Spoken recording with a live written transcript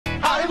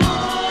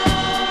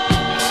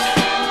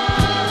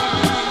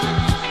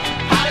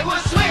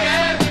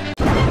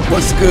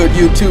What's good,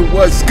 YouTube?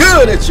 What's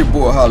good? It's your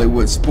boy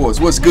Hollywood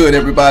Sports. What's good,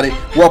 everybody?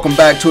 Welcome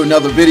back to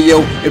another video.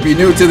 If you're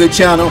new to the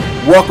channel,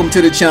 welcome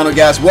to the channel,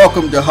 guys.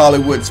 Welcome to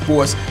Hollywood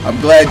Sports. I'm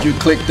glad you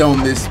clicked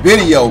on this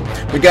video.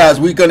 But guys,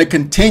 we're going to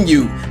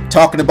continue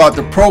talking about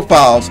the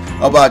profiles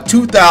of our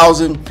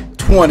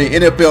 2020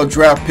 NFL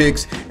draft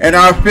picks and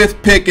our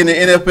fifth pick in the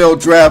NFL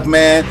draft,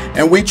 man.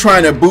 And we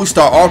trying to boost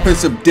our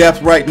offensive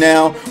depth right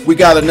now. We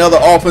got another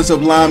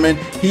offensive lineman.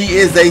 He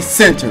is a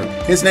center.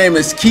 His name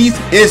is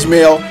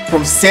Ismael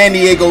from San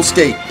Diego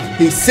State.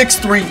 He's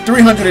 6'3",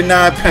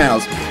 309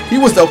 pounds. He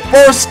was the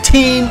first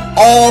team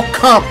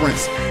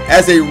all-conference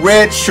as a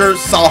redshirt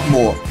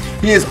sophomore.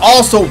 He is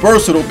also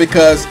versatile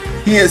because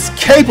he is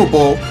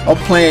capable of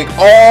playing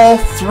all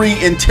three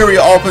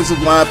interior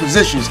offensive line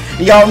positions.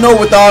 And y'all know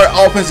with our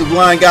offensive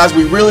line, guys,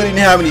 we really didn't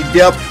have any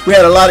depth. We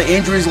had a lot of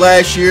injuries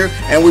last year,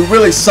 and we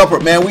really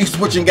suffered, man. We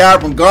switching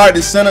guys from guard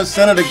to center,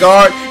 center to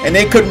guard, and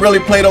they couldn't really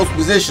play those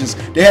positions.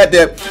 They had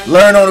to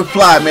learn on the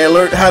fly, man,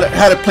 learn how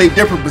to play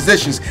different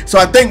positions. So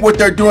I think what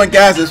they're doing,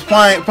 guys, is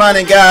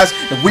finding guys,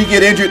 if we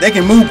get injured, they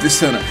can move the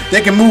center,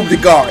 they can move the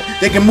guard,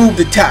 they can move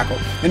the tackle.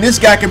 And this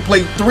guy can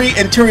play three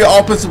interior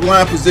offensive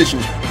line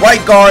positions: right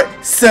guard,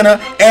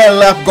 center, and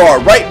left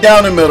guard. Right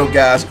down the middle,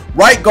 guys.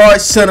 Right guard,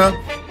 center,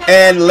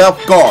 and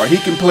left guard. He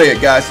can play it,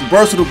 guys. He's a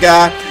versatile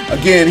guy.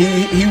 Again,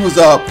 he was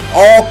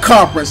all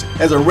conference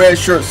as a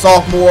redshirt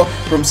sophomore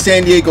from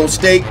San Diego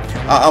State.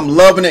 I'm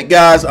loving it,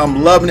 guys.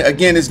 I'm loving it.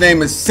 Again, his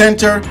name is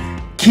center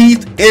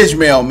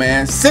Ismael,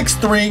 man.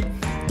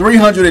 6'3",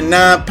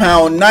 309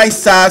 pound. Nice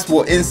size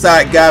for an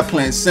inside guy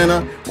playing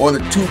center or the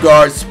two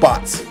guard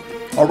spots.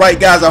 Alright,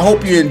 guys, I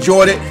hope you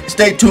enjoyed it.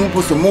 Stay tuned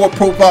for some more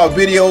profile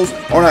videos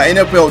on our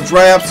NFL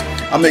drafts.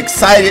 I'm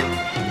excited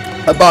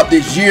about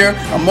this year.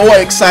 I'm more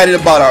excited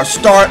about our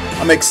start.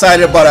 I'm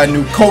excited about our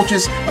new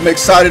coaches. I'm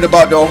excited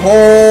about the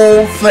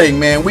whole thing,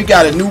 man. We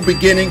got a new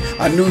beginning,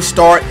 a new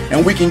start,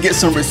 and we can get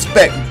some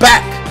respect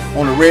back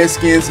on the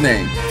Redskins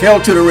name.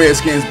 Hail to the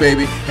Redskins,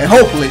 baby. And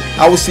hopefully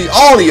I will see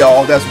all of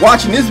y'all that's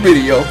watching this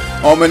video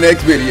on my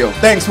next video.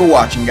 Thanks for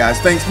watching,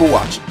 guys. Thanks for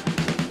watching.